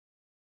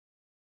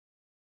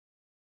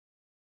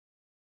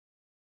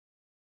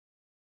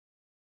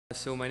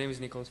So my name is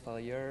Nicolas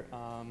Falliere.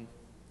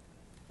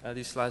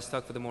 This last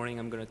talk for the morning,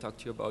 I'm going to talk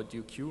to you about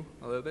dyü-kyü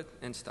a little bit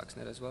and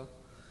Stuxnet as well.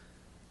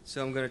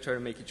 So I'm going to try to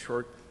make it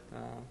short.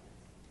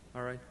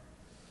 All right.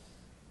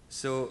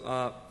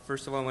 So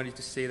first of all, I wanted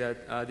to say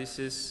that this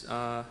is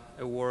a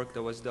work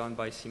that was done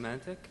by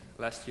Symantec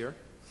last year,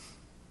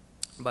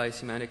 by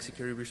Symantec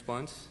Security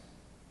Response.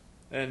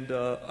 And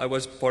I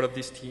was part of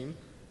this team,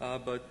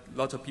 but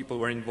lots of people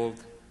were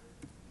involved.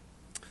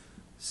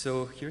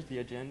 So here's the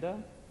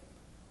agenda.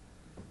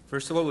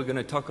 First of all, we're going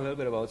to talk a little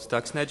bit about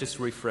Stuxnet, just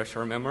to refresh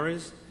our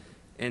memories.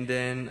 And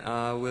then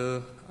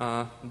we'll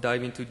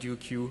dive into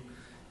dyü-kyü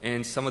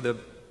and some of the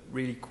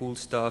really cool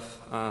stuff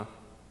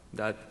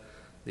that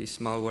this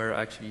malware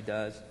actually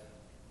does.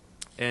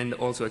 And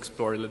also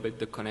explore a little bit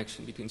the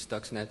connection between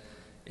Stuxnet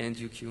and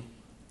dyü-kyü.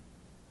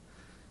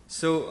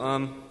 So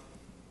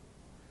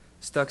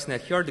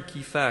Stuxnet, here are the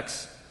key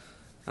facts.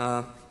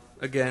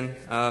 Again,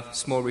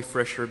 small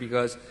refresher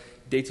because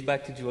it dates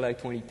back to July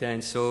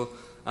 2010. So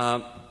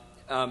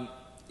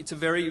it's a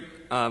very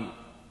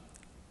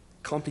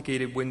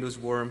complicated Windows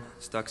worm,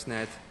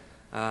 Stuxnet.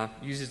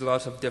 Uses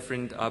lots of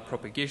different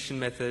propagation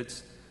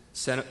methods,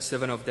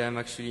 7 of them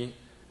actually.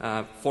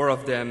 4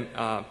 of them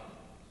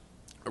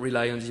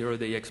rely on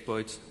zero-day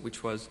exploits,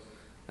 which was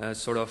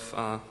sort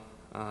of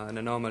an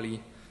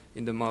anomaly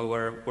in the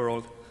malware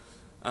world.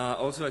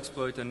 Also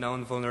exploit a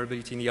known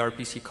vulnerability in the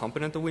RPC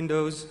component of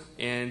Windows,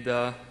 and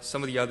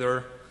some of the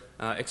other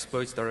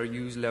exploits that are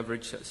used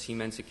leverage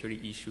Siemens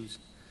security issues.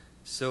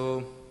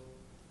 So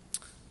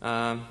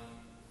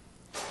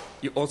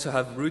you also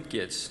have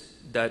rootkits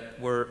that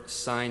were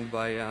signed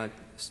by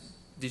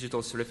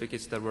digital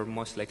certificates that were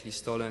most likely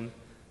stolen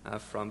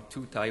from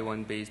 2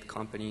 Taiwan-based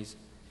companies.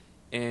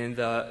 And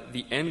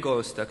the end goal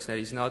of Stuxnet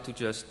is not to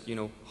just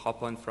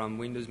hop on from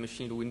Windows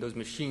machine to Windows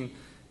machine.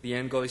 The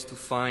end goal is to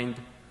find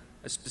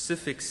a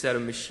specific set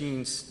of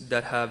machines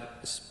that have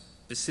a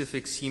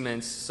specific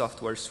Siemens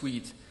software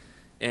suite.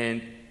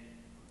 And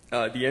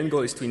the end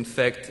goal is to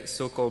infect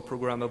so-called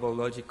programmable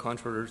logic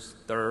controllers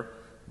that are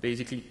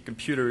basically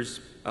computers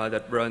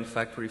that run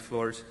factory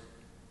floors.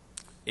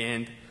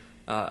 And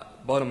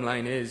bottom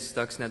line is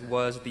Stuxnet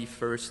was the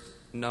first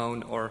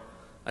known, or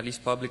at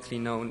least publicly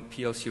known,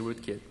 PLC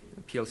rootkit,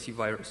 PLC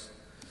virus.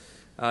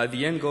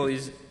 The end goal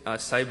is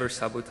cyber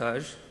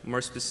sabotage,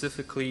 more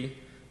specifically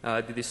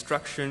the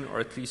destruction or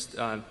at least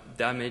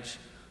damage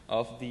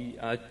of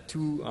the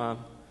 2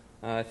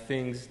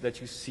 things that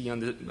you see on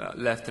the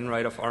left and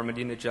right of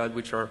Ahmadinejad,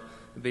 which are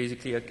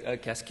basically a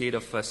cascade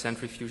of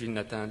centrifuge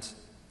natanz.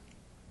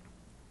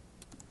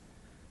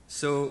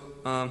 So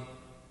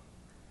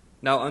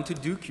now onto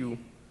dyü-kyü.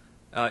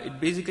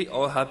 It basically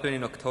all happened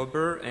in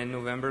October and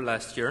November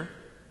last year.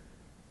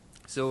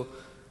 So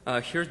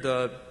here's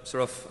the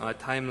sort of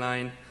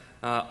timeline.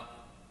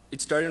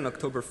 It started on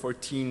October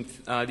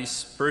 14th.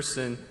 This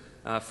person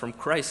from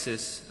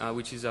CrySyS,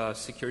 which is a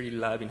security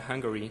lab in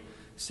Hungary,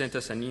 sent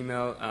us an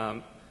email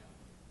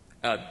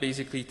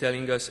basically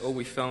telling us, oh,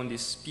 we found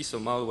this piece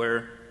of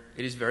malware.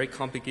 It is very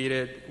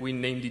complicated. We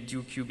named it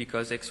dyü-kyü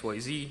because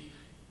XYZ.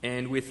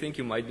 And we think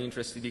you might be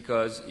interested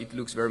because it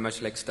looks very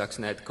much like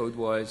Stuxnet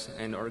code-wise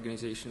and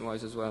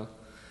organization-wise as well.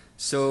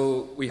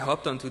 So we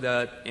hopped onto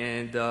that,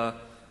 and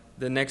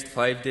the next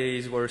 5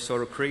 days were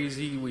sort of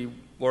crazy. We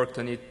worked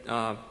on it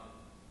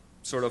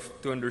sort of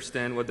to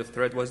understand what the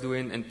threat was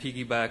doing and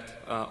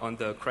piggybacked on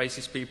the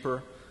CrySyS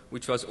paper,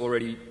 which was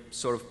already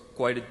sort of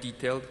quite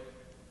detailed.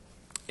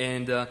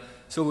 And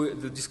so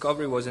the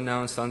discovery was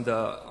announced on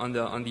the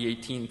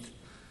 18th.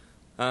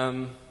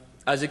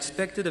 As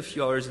expected, a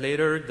few hours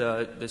later,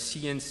 the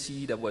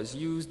CNC that was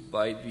used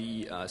by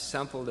the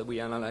sample that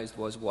we analyzed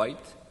was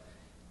wiped,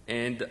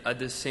 and at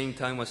the same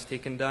time was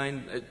taken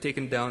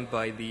down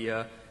by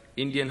the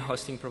Indian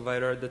hosting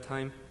provider at the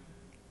time.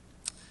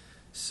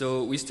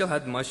 So we still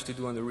had much to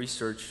do on the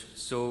research,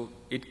 so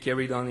it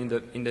carried on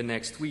in the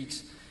next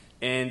weeks.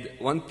 And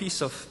one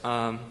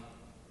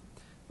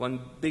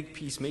big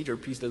piece, major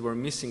piece that we're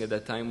missing at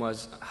that time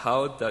was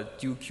how the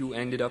dyü-kyü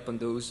ended up on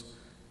those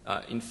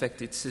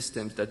infected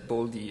systems that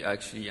Boldy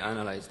actually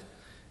analyzed.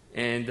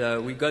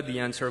 And we got the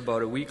answer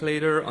about a week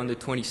later on the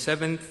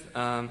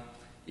 27th.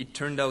 It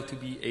turned out to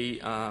be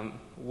a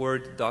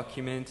Word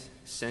document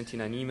sent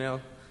in an email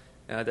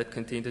that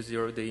contained a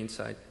zero-day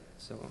inside.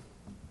 So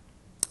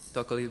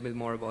talk a little bit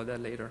more about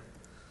that later.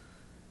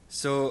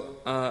 So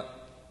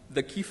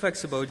the key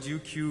facts about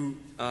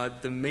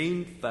dyü-kyü, the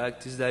main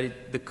fact is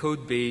that the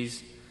code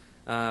base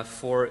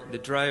for the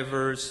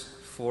drivers,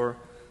 for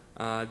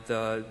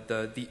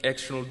the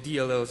external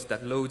DLLs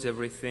that loads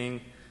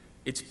everything,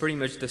 it's pretty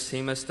much the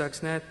same as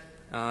Stuxnet,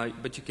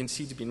 but you can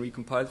see it's been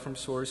recompiled from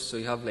source, so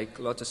you have like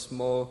lots of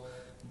small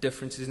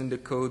differences in the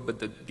code, but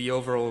the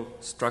overall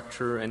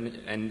structure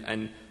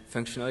and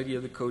functionality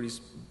of the code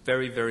is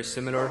very, very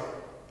similar.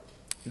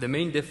 The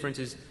main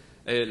difference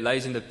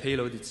lies in the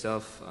payload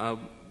itself,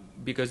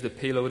 because the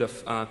payload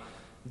of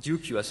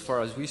dyü-kyü, as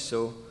far as we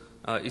saw,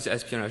 is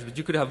espionage, but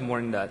you could have more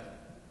than that.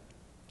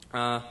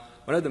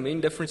 One of the main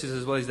differences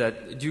as well is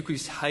that dyü-kyü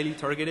is highly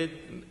targeted,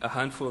 a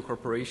handful of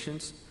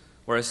corporations,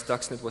 whereas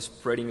Stuxnet was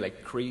spreading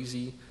like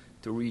crazy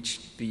to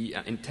reach the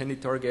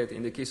intended target.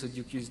 In the case of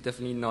dyü-kyü, it's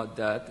definitely not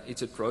that.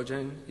 It's a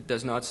Trojan. It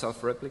does not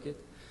self-replicate.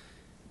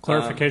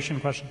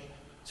 Clarification question.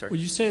 Sorry. When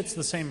you say it's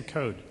the same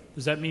code,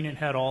 does that mean it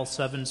had all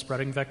 7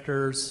 spreading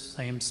vectors,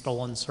 same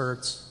stolen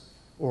certs,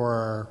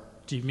 or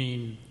do you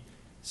mean?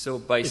 So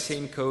by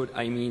same code,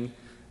 I mean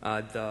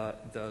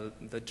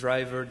the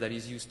driver that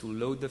is used to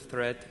load the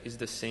thread is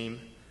the same,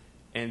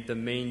 and the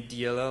main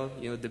DLL,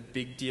 the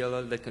big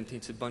DLL that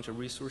contains a bunch of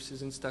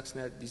resources in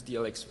Stuxnet, this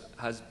DLL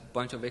has a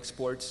bunch of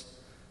exports,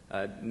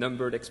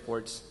 numbered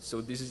exports. So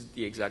this is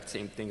the exact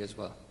same thing as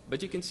well.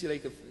 But you can see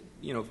like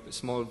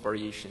small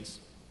variations.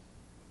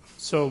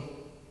 So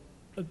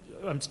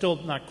I'm still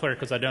not clear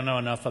because I don't know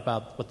enough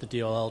about what the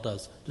DLL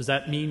does. Does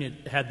that mean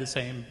it had the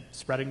same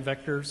spreading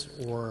vectors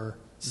or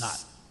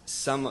not?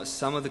 Some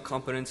of the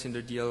components in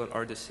the DLL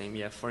are the same,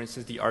 yeah. For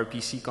instance, the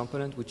RPC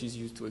component, which is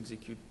used to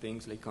execute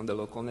things like on the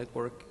local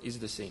network, is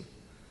the same.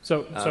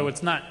 So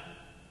it's not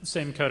the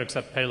same code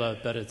except payload,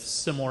 but it's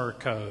similar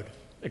code,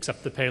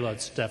 except the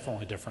payload's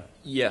definitely different.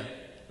 Yeah,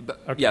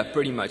 yeah,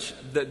 pretty much.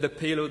 The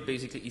payload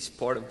basically is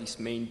part of this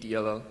main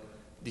DLL.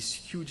 This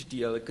huge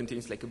DLL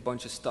contains like a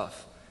bunch of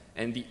stuff.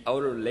 And the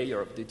outer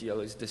layer of the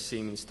DLL is the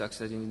same in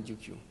Stuxnet and in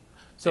dyü-kyü.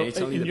 So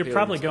you're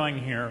probably going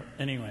here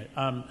anyway.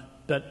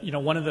 But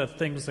one of the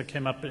things that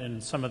came up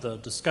in some of the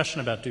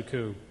discussion about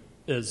dyü-kyü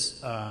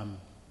is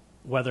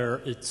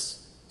whether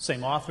it's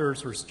same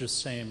authors or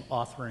just same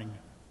authoring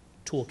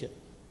toolkit,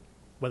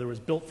 whether it was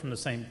built from the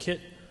same kit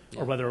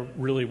or whether it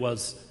really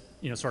was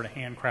sort of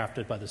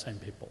handcrafted by the same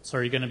people. So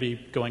are you going to be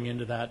going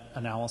into that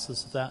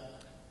analysis of that?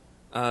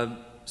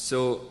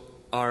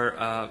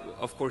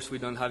 Of course, we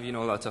don't have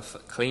lots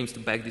of claims to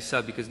back this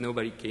up because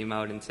nobody came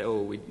out and said,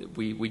 oh,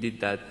 we did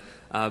that.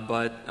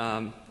 But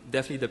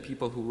definitely the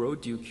people who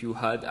wrote dyü-kyü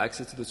had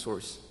access to the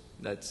source.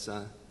 That's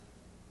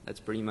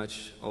pretty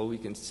much all we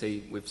can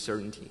say with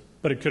certainty.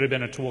 But it could have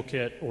been a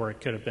toolkit, or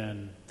it could have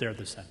been they're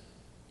the same.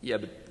 Yeah,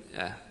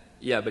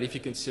 but if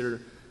you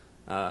consider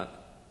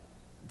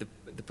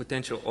the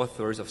potential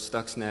authors of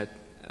Stuxnet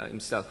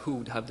himself, who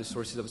would have the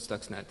sources of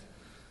Stuxnet?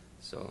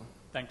 So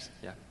thanks.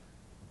 Yeah.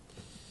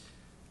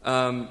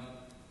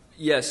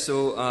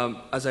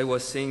 As I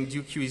was saying,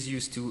 dyü-kyü is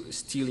used to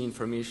steal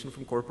information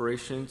from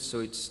corporations,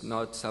 so it's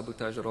not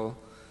sabotage at all.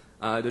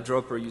 The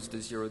dropper used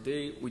the 0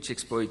 day, which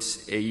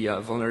exploits a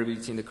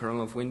vulnerability in the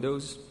kernel of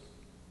Windows.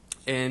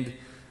 And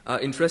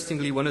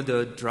interestingly, one of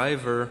the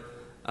driver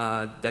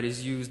that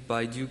is used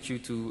by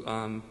dyü-kyü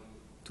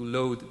to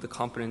load the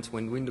components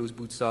when Windows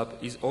boots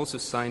up is also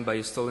signed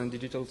by stolen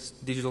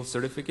digital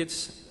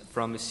certificates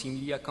from a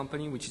Symantec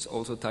company, which is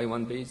also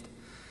Taiwan-based.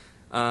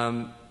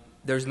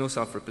 There's no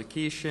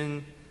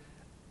self-replication,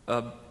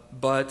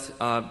 but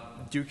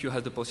dyü-kyü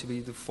has the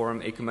possibility to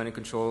form a command and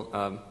control.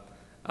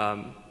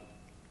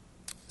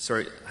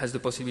 Has the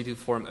possibility to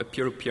form a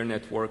peer-to-peer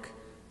network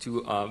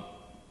to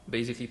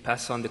basically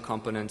pass on the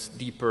components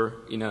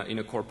deeper in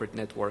a corporate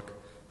network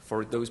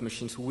for those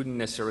machines who wouldn't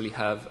necessarily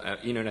have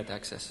internet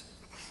access.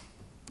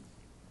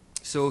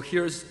 So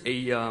here's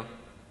a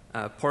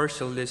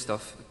partial list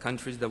of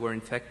countries that were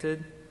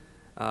infected.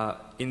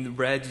 In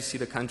red, you see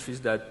the countries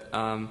that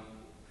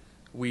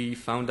we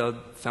found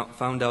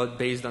out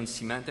based on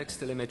Symantec's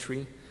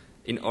telemetry.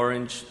 In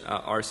orange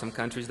are some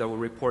countries that were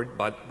reported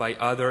by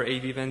other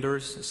AV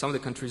vendors. Some of the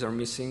countries are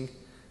missing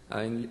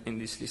in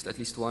this list, at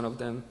least one of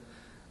them.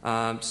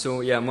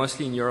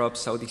 Mostly in Europe,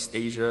 Southeast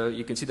Asia.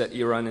 You can see that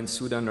Iran and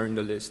Sudan are in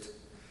the list.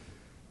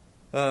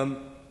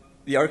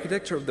 The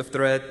architecture of the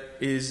thread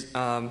is,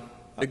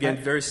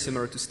 again, very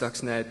similar to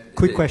Stuxnet.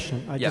 Quick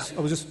question.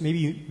 Maybe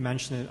you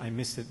mentioned it, I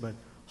missed it, but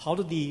how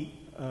did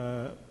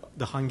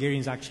the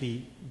Hungarians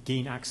actually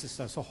gain access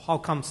to that? So how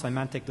come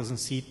Symantec doesn't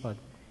see it, but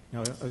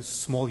a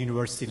small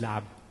university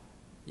lab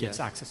gets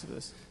access to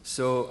this?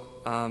 So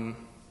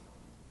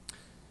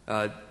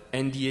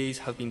NDAs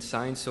have been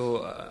signed,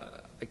 so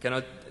I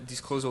cannot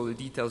disclose all the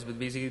details, but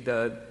basically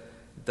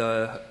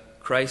the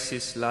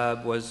CrySyS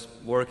lab was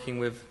working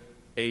with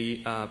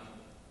a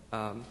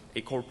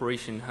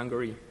corporation in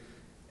Hungary,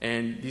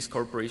 and this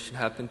corporation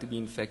happened to be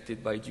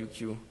infected by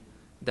dyü-kyü.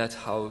 That's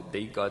how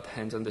they got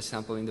hands on the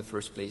sample in the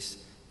first place.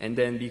 And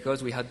then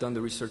because we had done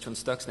the research on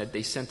Stuxnet,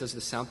 they sent us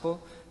the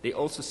sample. They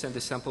also sent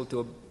the sample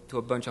to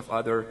a bunch of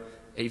other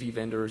AV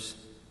vendors.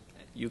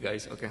 You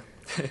guys, okay.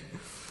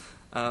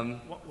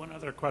 One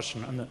other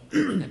question on the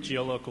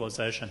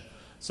geolocalization.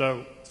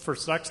 So for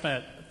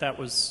Stuxnet, that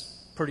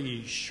was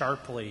pretty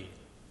sharply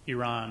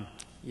Iran,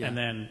 and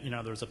then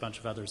there was a bunch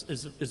of others.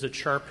 Is it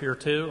sharp here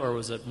too, or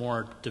was it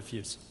more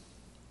diffuse?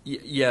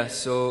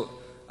 So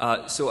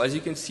as you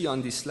can see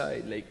on this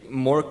slide, like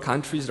more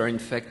countries are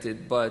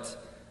infected, but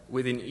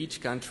within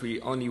each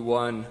country, only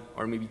one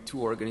or maybe two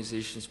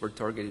organizations were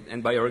targeted.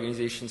 And by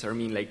organizations, I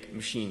mean like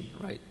machine,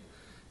 right?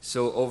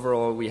 So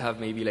overall, we have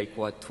maybe like,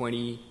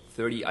 20,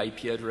 30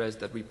 IP addresses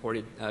that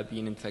reported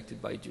being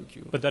infected by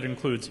dyü-kyü. But that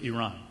includes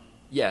Iran?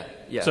 Yeah.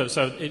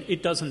 So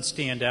it doesn't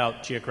stand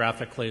out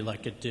geographically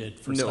like it did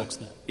for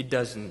Stuxnet? No, it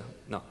doesn't,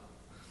 no.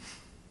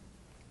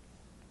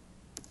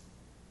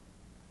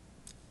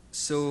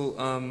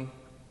 So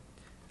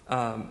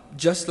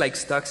just like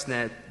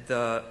Stuxnet,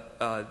 the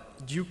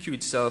dyü-kyü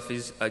itself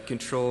is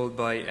controlled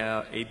by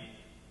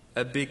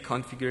a big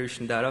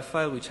configuration data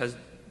file, which has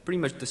pretty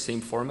much the same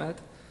format.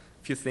 A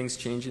few things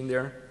change in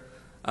there.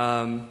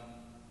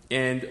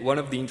 And one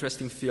of the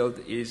interesting fields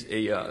is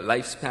a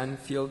lifespan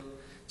field.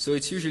 So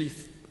it's usually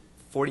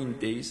 14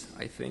 days,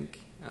 I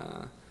think.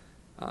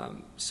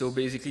 So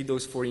basically,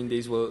 those 14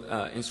 days will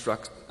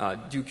instruct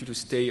dyü-kyü to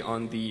stay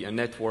on the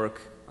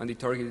network, on the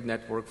targeted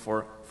network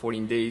for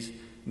 14 days.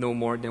 No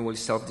more than will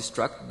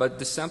self-destruct. But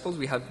the samples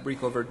we have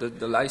recovered,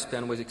 the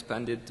lifespan was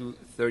expanded to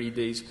 30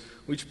 days,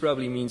 which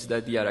probably means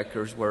that the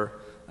attackers were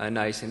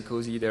nice and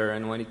cozy there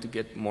and wanted to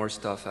get more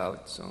stuff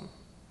out. So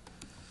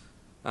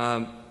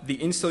the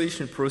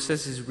installation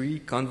process is really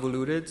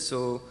convoluted.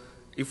 So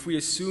if we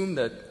assume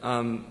that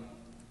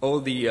all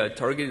the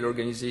targeted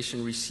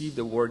organization received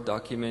the Word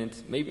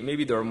document,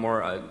 maybe there are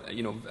more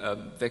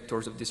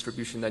vectors of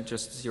distribution than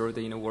just 0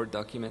 day in a Word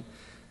document.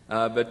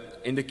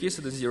 But in the case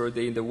of the 0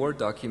 day in the Word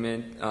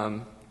document,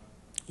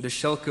 the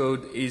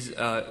shellcode is,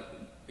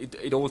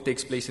 it all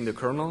takes place in the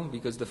kernel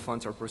because the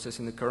fonts are processed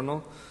in the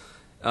kernel.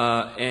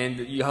 And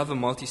you have a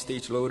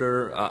multi-stage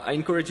loader. I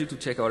encourage you to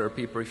check out our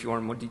paper if you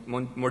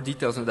want more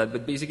details on that.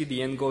 But basically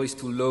the end goal is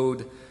to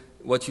load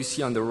what you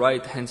see on the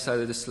right-hand side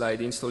of the slide,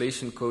 the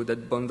installation code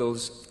that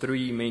bundles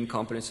 3 main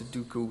components of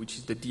dyü-kyü, which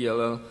is the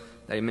DLL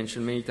that I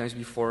mentioned many times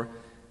before,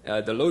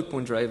 the load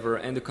point driver,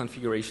 and the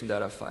configuration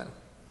data file.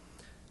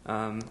 So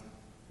I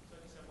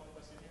just have one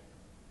question here.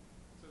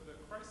 So the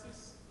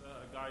CrySyS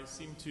guys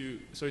seem to,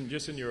 so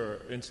just in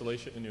your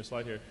installation, in your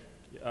slide here,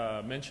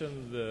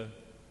 mention the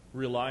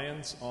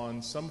reliance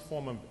on some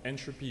form of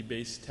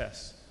entropy-based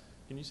tests.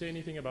 Can you say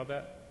anything about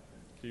that?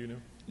 Do you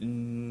know?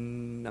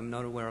 I'm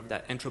not aware of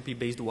that.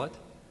 Entropy-based what?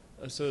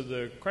 So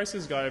the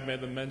CrySyS guy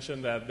made the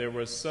mention that there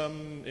was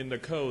some, in the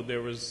code,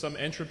 there was some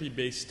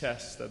entropy-based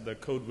tests that the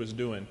code was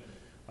doing.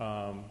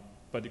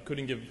 But it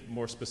couldn't give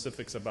more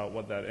specifics about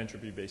what that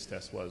entropy-based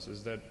test was.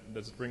 Does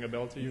it ring a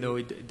bell to you? No,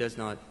 it does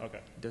not. Okay.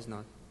 It does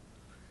not.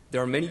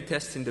 There are many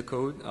tests in the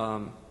code,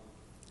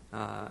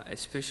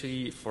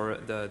 especially for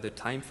the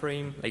time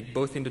frame, like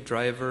both in the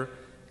driver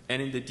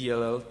and in the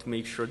DLL, to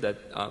make sure that,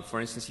 for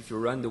instance, if you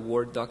run the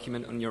Word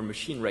document on your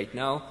machine right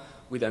now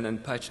with an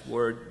unpatched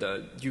Word,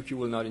 the dyü-kyü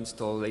will not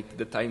install. Like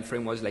the time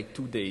frame was like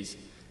 2 days,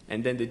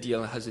 and then the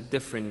DLL has a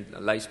different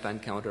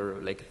lifespan counter,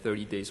 like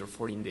 30 days or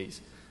 14 days.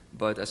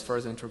 But as far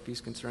as entropy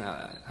is concerned,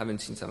 I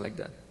haven't seen something like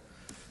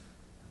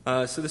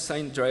that. So the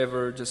signed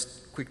driver,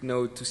 just quick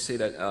note to say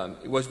that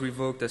it was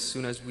revoked as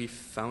soon as we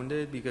found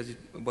it because it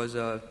was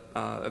a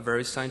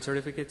very signed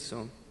certificate,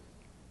 so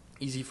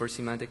easy for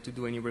Symantec to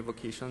do any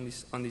revocation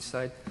on this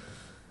side.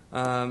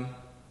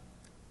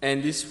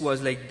 And this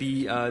was like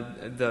the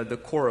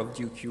core of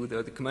dyü-kyü,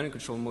 the command and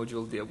control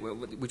module,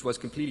 which was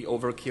completely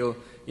overkill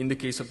in the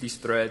case of these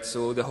threads.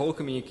 So the whole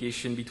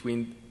communication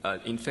between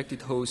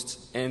infected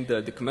hosts and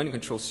the command and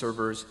control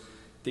servers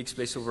takes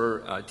place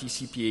over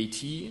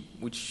TCP/AT,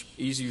 which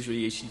is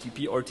usually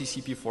HTTP, or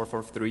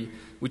TCP/443,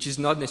 which is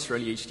not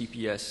necessarily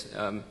HTTPS.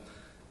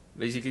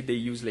 Basically, they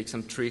use like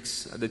some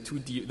tricks. The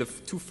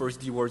two first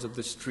D words of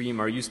the stream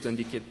are used to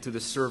indicate to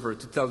the server,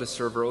 to tell the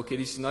server, okay,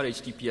 this is not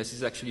HTTPS,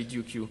 it's actually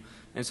dyü-kyü.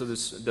 And so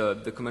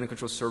the command and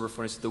control server,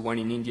 for instance, the one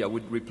in India,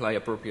 would reply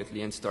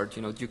appropriately and start,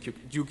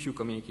 dyü-kyü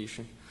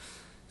communication.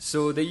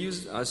 So they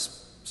use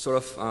sort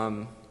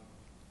of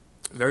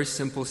very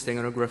simple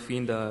steganography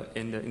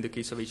in the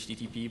case of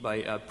HTTP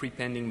by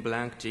prepending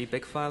blank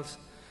JPEG files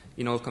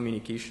in all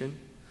communication.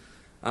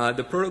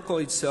 The protocol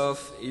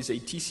itself is a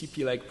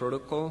TCP-like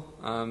protocol.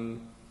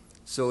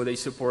 So they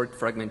support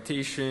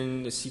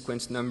fragmentation, the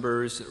sequence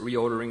numbers,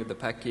 reordering of the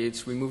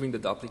packets, removing the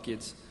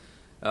duplicates,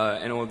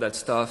 and all that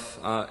stuff.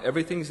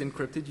 Everything is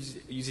encrypted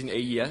using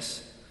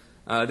AES.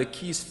 The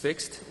key is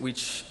fixed,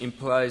 which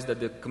implies that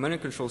the command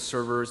and control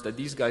servers that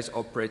these guys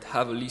operate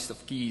have a list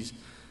of keys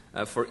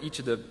for each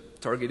of the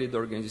targeted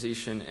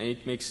organization, and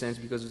it makes sense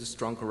because of the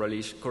strong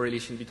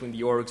correlation between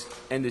the orgs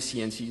and the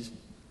CNCs.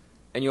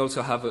 And you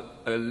also have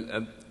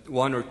a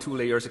 1 or 2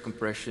 layers of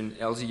compression,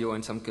 LZO,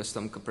 and some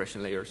custom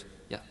compression layers.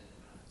 Yeah.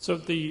 So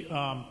the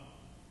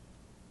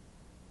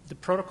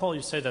protocol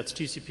you say that's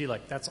TCP,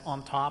 like that's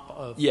on top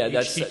of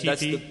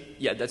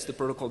HTTP? That's the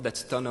protocol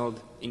that's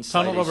tunneled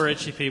inside. Tunneled over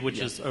HTTP, which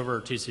is over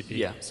TCP.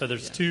 Yeah. So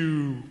there's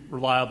 2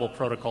 reliable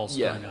protocols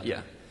going on.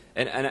 Yeah.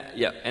 And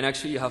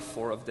actually you have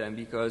 4 of them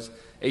because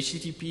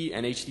HTTP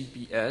and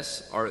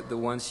HTTPS are the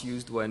ones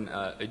used when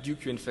a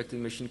dyü-kyü infected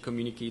machine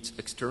communicates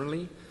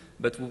externally.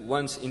 But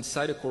once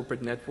inside a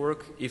corporate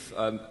network, if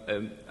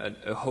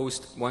a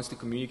host wants to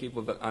communicate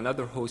with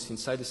another host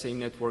inside the same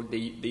network,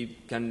 they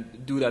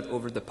can do that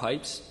over the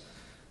pipes,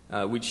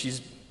 which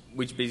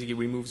basically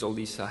removes all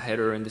this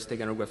header and the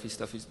steganography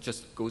stuff. It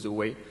just goes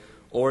away.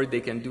 Or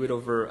they can do it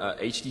over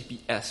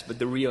HTTPS, but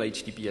the real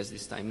HTTPS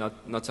this time,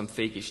 not some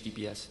fake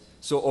HTTPS.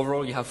 So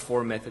overall, you have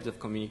 4 methods of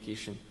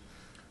communication.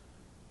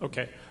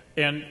 Okay.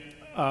 And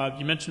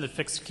you mentioned the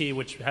fixed key,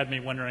 which had me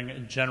wondering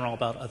in general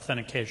about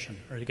authentication.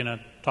 Are you going to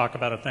talk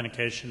about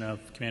authentication of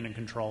command and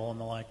control and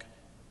the like?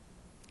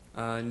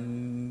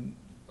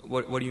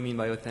 What do you mean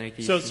by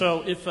authentication?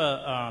 So if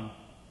a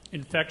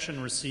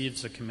infection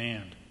receives a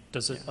command,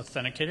 does it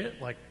authenticate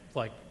it? Like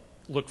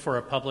look for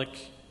a public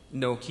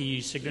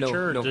key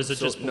signature, or does it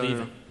just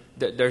believe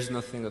it? There's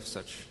nothing of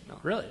such. No.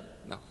 Really?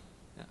 No.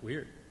 Yeah.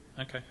 Weird.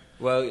 Okay.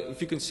 Well,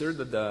 if you consider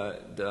that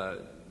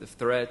the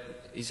threat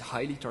is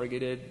highly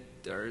targeted,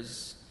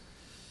 there's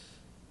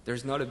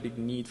not a big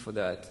need for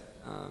that.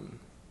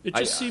 It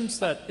just seems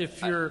that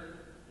if you're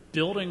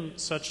building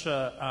such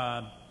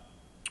a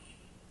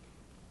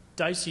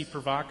dicey,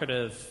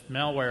 provocative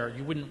malware,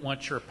 you wouldn't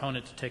want your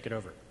opponent to take it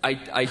over.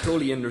 I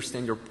totally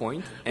understand your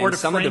point. And or to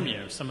frame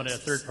you, somebody, a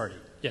third party.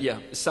 Yeah,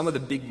 some of the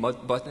big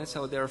botnets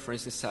out there, for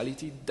instance,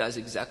 Sality does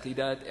exactly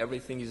that.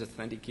 Everything is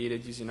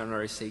authenticated using an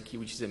RSA key,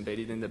 which is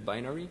embedded in the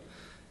binary.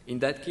 In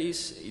that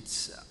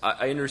case,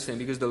 I understand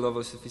because the level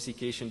of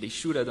sophistication, they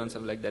should have done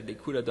something like that. They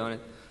could have done it.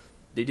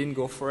 They didn't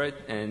go for it,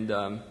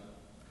 and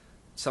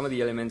some of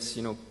the elements,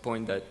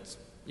 point that,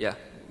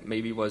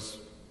 maybe was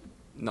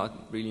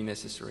not really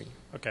necessary.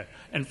 Okay.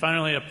 And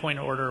finally, a point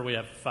of order. We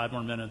have 5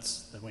 more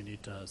minutes that we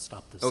need to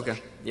stop this Okay.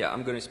 session. Yeah,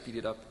 I'm going to speed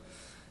it up.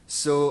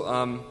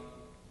 So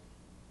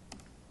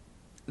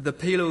the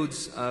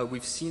payloads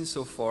we've seen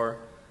so far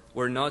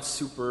were not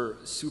super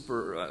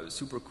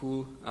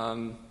cool.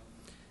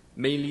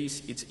 Mainly,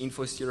 it's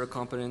info-steerer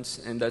components,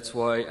 and that's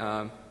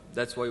why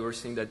we're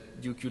saying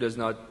that dyü-kyü does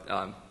not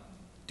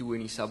do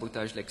any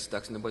sabotage like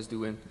Stuxnet was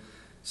doing.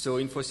 So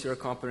info-steerer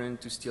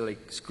component to steal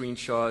like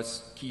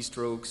screenshots,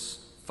 keystrokes,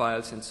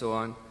 files, and so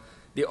on.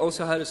 They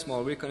also had a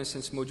small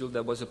reconnaissance module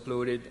that was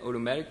uploaded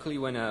automatically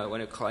when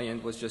a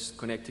client was just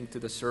connecting to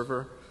the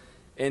server.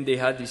 And they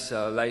had this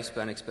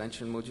lifespan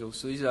expansion module.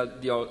 So these are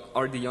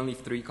the only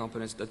 3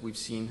 components that we've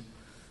seen.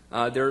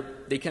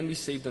 They can be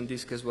saved on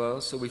disk as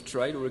well. So we've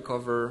tried to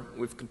recover.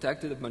 We've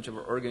contacted a bunch of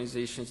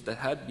organizations that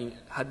had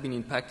been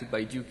impacted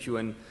by dyü-kyü,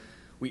 and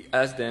we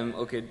asked them,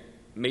 okay,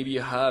 maybe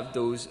you have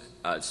those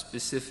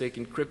specific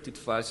encrypted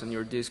files on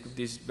your disk with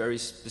this very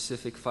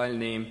specific file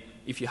name.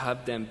 If you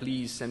have them,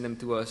 please send them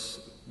to us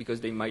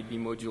because they might be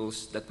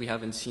modules that we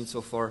haven't seen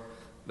so far,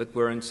 but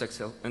we're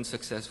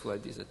unsuccessful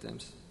at these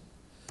attempts.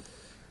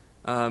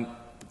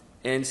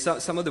 And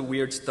some of the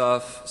weird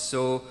stuff.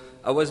 So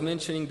I was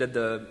mentioning that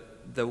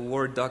the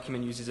Word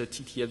document uses a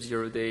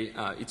TTF0 day.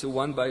 It's a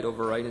 1-byte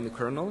override in the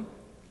kernel,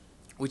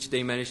 which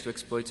they managed to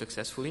exploit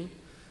successfully.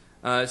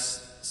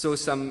 So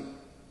some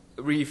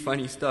really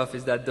funny stuff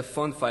is that the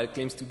font file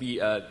claims to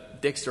be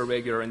Dexter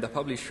regular, and the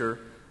publisher,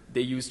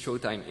 they use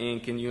Showtime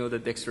Inc. And you know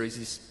that Dexter is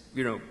this,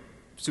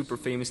 super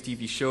famous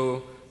TV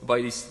show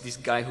by this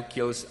guy who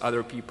kills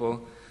other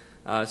people.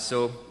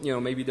 So,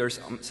 maybe there's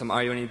some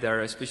irony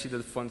there, especially that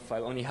the font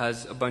file only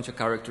has a bunch of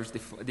characters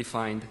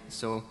defined.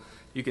 So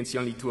you can see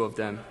only 2 of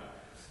them.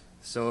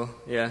 So,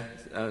 yeah,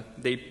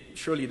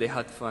 surely they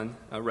had fun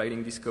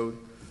writing this code.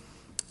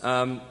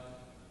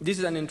 This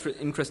is an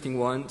interesting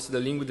one. So the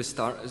link with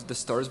the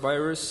STARS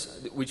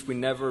virus, which we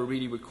never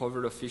really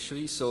recovered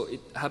officially. So it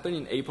happened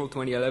in April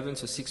 2011,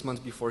 so 6 months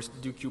before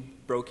dyü-kyü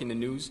broke in the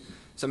news.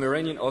 Some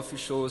Iranian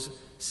officials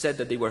said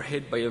that they were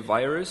hit by a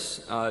virus.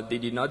 They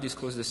did not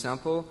disclose the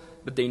sample,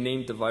 but they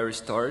named the virus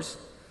STARS.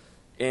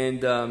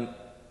 And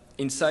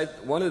inside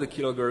one of the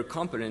kilogram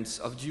components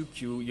of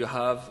dyü-kyü, you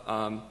have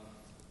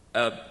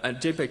a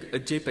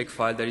JPEG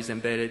file that is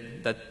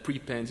embedded that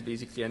prepends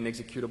basically an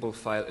executable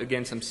file,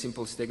 again, some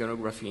simple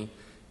steganography.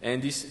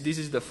 And this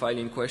is the file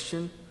in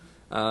question.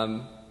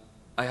 I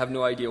have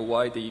no idea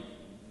why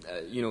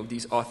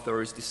these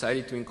authors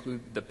decided to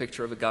include the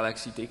picture of a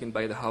galaxy taken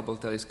by the Hubble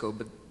telescope,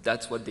 but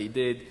that's what they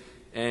did.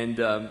 And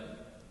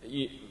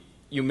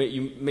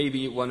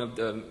maybe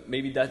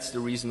that's the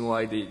reason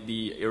why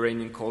the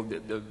Iranian called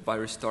the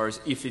virus STARS,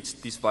 if it's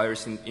this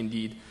virus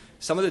indeed.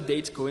 Some of the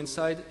dates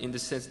coincide in the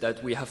sense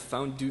that we have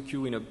found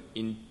dyü-kyü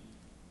in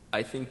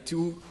I think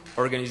 2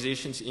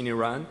 organizations in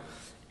Iran,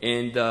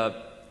 and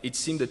it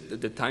seemed that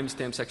the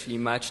timestamps actually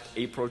matched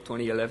April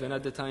 2011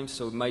 at the time,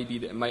 so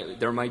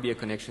there might be a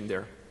connection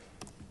there.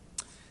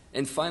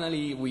 And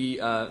finally,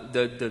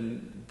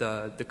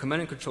 the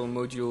command and control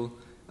module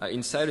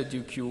inside of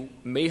dyü-kyü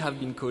may have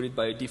been coded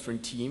by a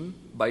different team,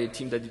 by a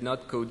team that did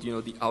not code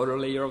the outer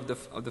layer of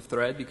the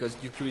thread, because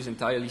dyü-kyü is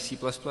entirely C++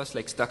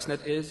 like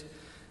Stuxnet is.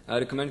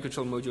 The command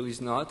control module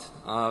is not.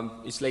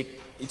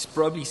 It's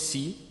probably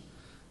C.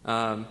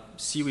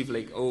 C with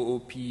like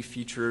OOP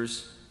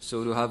features,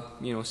 so to have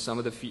some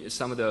of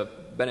the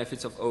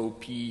benefits of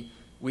OOP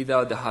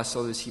without the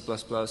hassle of C++.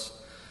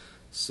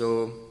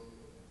 So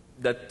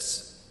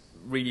that's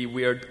really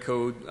weird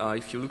code.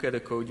 If you look at the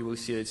code, you will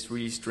see that it's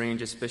really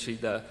strange, especially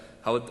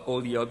how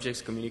all the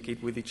objects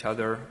communicate with each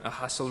other. A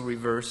hassle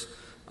reverse.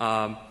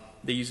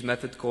 They use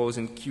method calls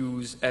and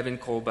queues,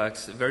 event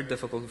callbacks. Very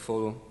difficult to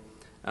follow.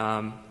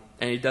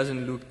 And it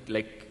doesn't look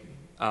like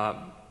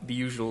the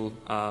usual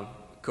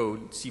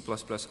code, C++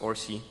 or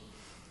C.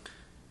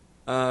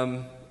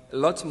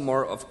 Lots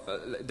more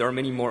there are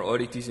many more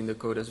oddities in the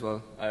code as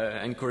well.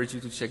 I encourage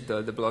you to check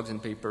the blogs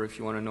and paper if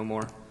you want to know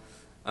more.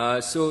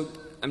 So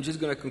I'm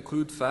just going to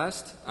conclude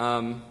fast.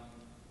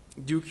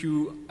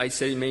 dyü-kyü, I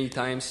said it many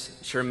times,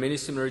 share many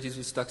similarities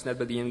with Stuxnet,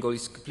 but the end goal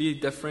is completely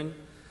different.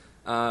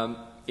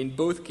 In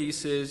both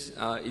cases,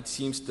 it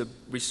seems the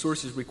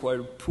resources required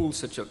to pull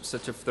such a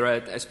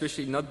threat,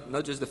 especially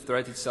not just the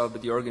threat itself,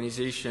 but the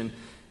organization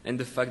and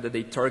the fact that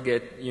they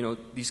target,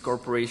 these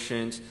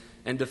corporations,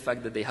 and the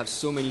fact that they have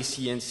so many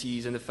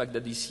CNCs, and the fact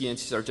that these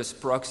CNCs are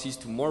just proxies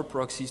to more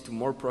proxies to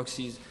more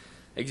proxies.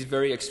 It's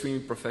very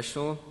extremely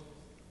professional.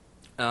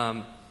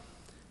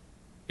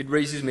 It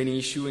raises many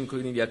issues,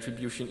 including the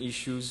attribution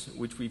issues,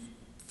 which we've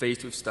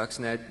faced with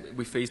Stuxnet.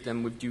 We faced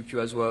them with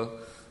dyü-kyü as well.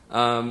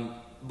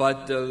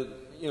 But the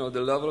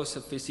level of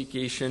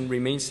sophistication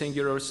remains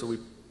singular, so we're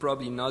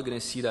probably not going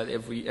to see that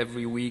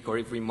every week or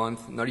every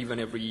month, not even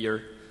every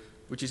year,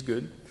 which is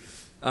good.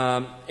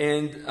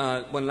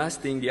 One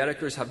last thing, the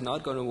attackers have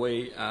not gone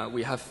away.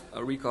 We have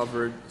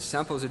recovered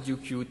samples of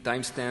dyü-kyü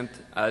timestamped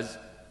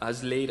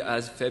as late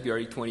as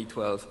February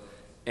 2012.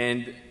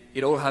 And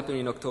it all happened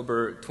in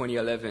October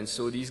 2011.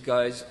 So these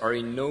guys are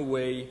in no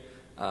way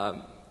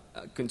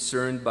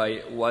concerned by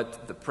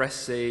what the press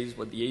says,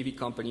 what the AV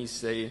companies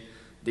say.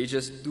 They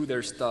just do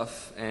their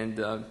stuff and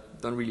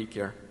don't really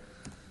care.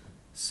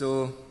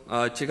 So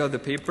check out the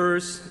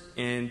papers,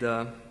 and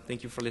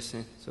thank you for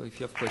listening. So if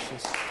you have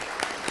questions.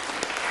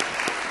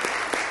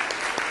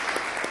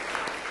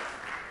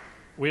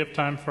 We have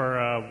time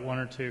for one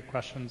or two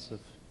questions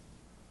if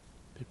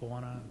people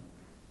want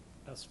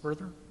to ask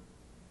further.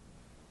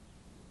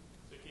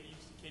 So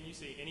can you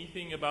say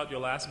anything about your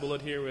last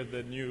bullet here with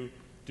the new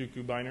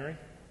dyü-kyü binary?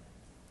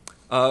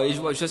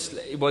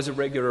 It was a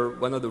regular,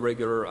 one of the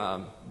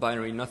regular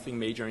binary, nothing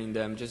major in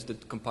them, just the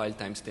compile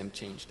timestamp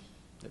changed.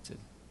 That's it.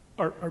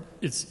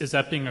 Is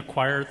that being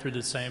acquired through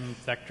the same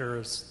vector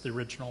as the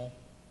original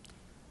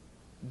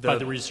by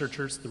the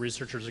researchers? The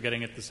researchers are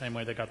getting it the same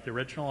way they got the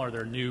original, or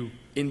they're new?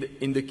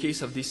 In the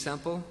case of this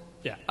sample,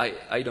 yeah,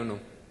 I don't know,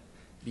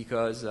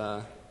 because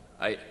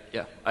I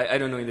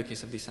don't know in the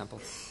case of this sample.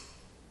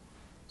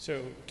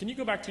 So can you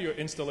go back to your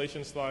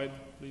installation slide,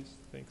 please?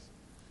 Thanks.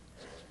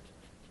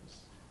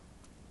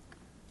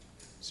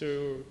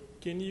 So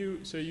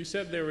you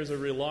said there was a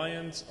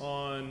reliance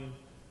on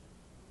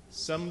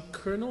some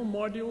kernel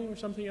module or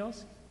something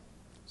else?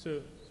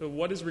 So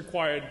what is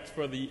required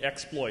for the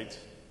exploit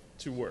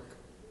to work?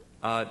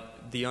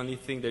 The only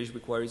thing that is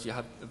required is you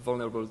have a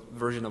vulnerable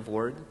version of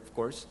Word, of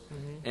course,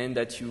 and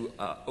that you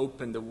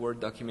open the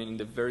Word document in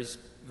the very,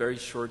 very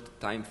short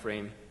time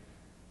frame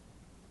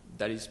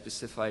that is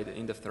specified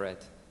in the thread.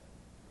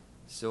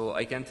 So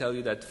I can tell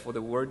you that for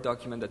the Word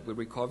document that we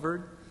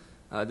recovered,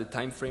 the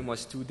time frame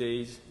was 2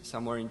 days,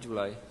 somewhere in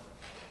July.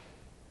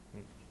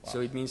 Wow. So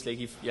it means like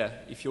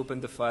if you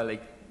open the file,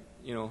 like,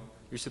 you're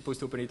supposed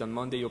to open it on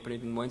Monday, you open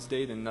it on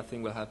Wednesday, then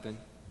nothing will happen.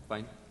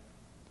 Fine.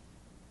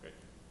 Great.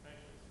 Thank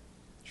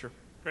you. Sure.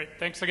 Great.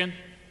 Thanks again.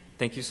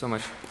 Thank you so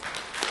much.